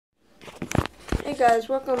guys,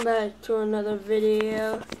 welcome back to another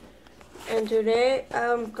video, and today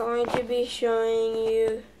I'm going to be showing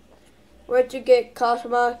you where to get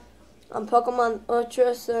cozmog on Pokemon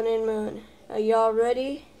Ultra Sun and Moon. Are y'all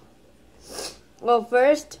ready? Well,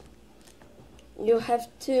 first you have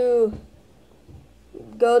to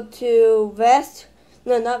go to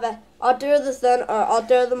Altar of the Sun or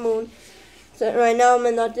Altar of the Moon. So right now I'm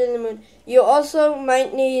in Altar of the Moon. You also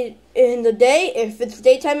might need, in the day, if it's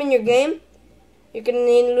daytime in your game, you're going to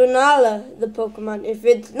need Lunala, the Pokemon. If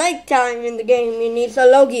it's nighttime in the game, you need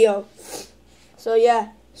Sologio. So yeah,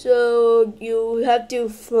 so you have to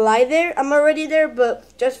fly there. I'm already there,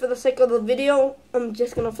 but just for the sake of the video, I'm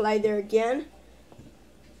just going to fly there again.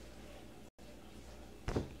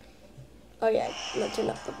 Oh yeah, let's turn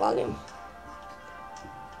up the volume.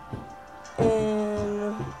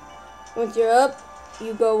 And once you're up,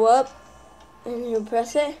 you go up and you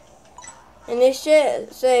press it. And it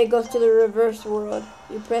should say it goes to the reverse world.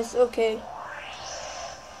 You press OK.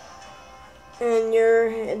 And you're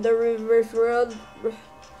in the reverse world.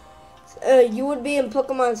 You would be in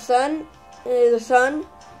Pokemon Sun, the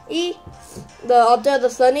Altar of the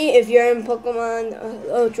Sunny if you're in Pokemon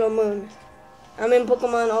Ultra Moon. I'm in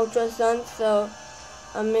Pokemon Ultra Sun, so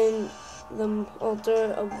I'm in the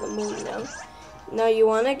Altar of the Moon now. Now you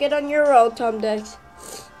want to get on your Rotom Dex.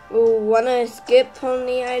 You want to skip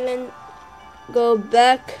Pony Island. Go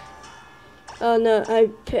back. Oh no, I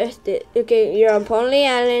pressed it. Okay, you're on Pony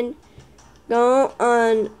Island. Go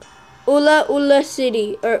on Ula Ula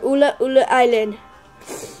City or Ula Ula Island.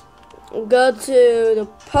 Go to the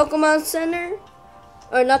Pokemon Center.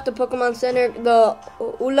 Or not the Pokemon Center, the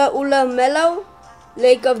Ula Ula Mellow,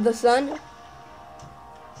 Lake of the Sun.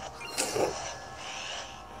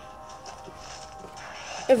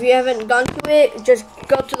 If you haven't gone to it, just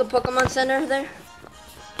go to the Pokemon Center there.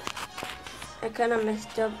 I kind of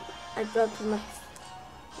messed up. I dropped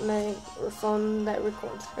my phone that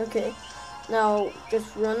records. Okay, now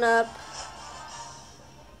just run up.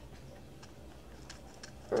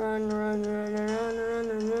 Run.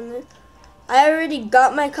 I already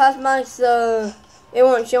got my cozmog, so it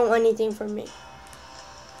won't show anything for me.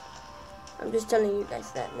 I'm just telling you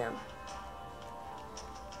guys that now.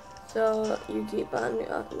 So you keep on.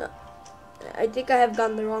 No, I think I have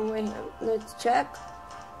gone the wrong way. Let's check.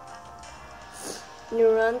 You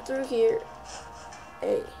run through here.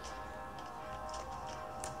 Hey,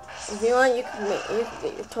 if you want, you can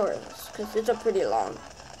get your Taurus because it's a pretty long.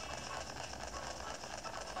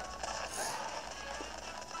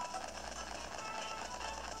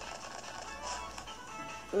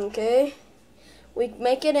 Okay, we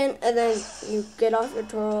make it in, and then you get off your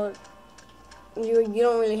Taurus. You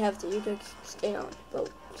don't really have to. You can stay on, but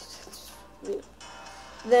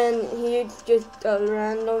then you just a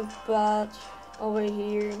random spot. Over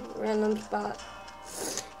here, random spot.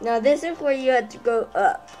 Now this is where you have to go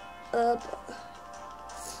up.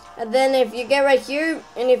 And then if you get right here,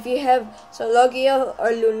 and if you have Sologio or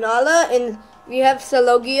Lunala, and if you have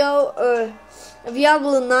Sologio or if you have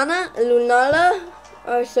Lunala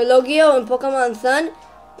or Sologio in Pokemon Sun,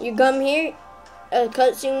 you come here, a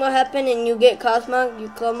cutscene will happen, and you get cozmog. You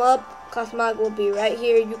come up, cozmog will be right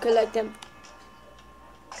here. You collect them.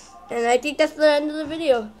 And I think that's the end of the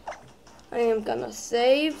video. I am gonna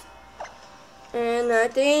save, and I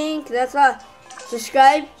think that's all.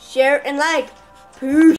 Subscribe, share, and like. Peace.